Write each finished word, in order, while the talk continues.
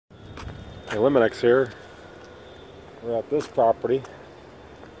Eliminex here. We're at this property.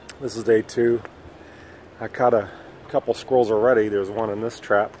 This is day 2. I caught a couple squirrels already. There's one in this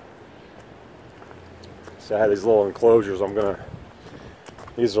trap. So I had these little enclosures.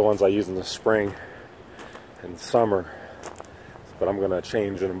 These are the ones I use in the spring and summer. But I'm gonna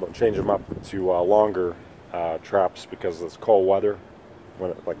change them up to longer traps because it's cold weather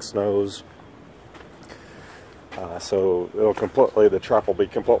when it like snows. So the trap will be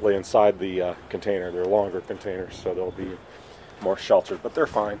completely inside the container. They're longer containers, so they'll be more sheltered, but they're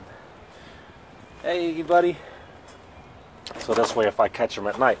fine. Hey, buddy. So this way, if I catch them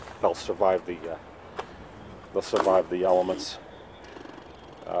at night, they'll survive the elements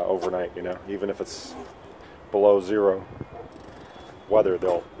overnight. You know, even if it's below 0 weather,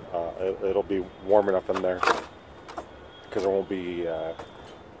 it'll be warm enough in there because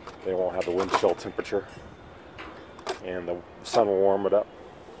they won't have the wind chill temperature. And the sun will warm it up.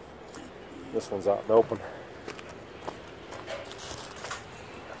 This one's out in the open.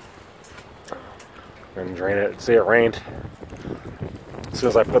 And drain it. See, it rained. As soon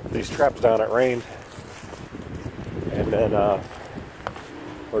as I put these traps down, it rained. And then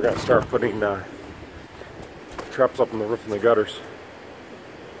we're going to start putting traps up in the roof and the gutters.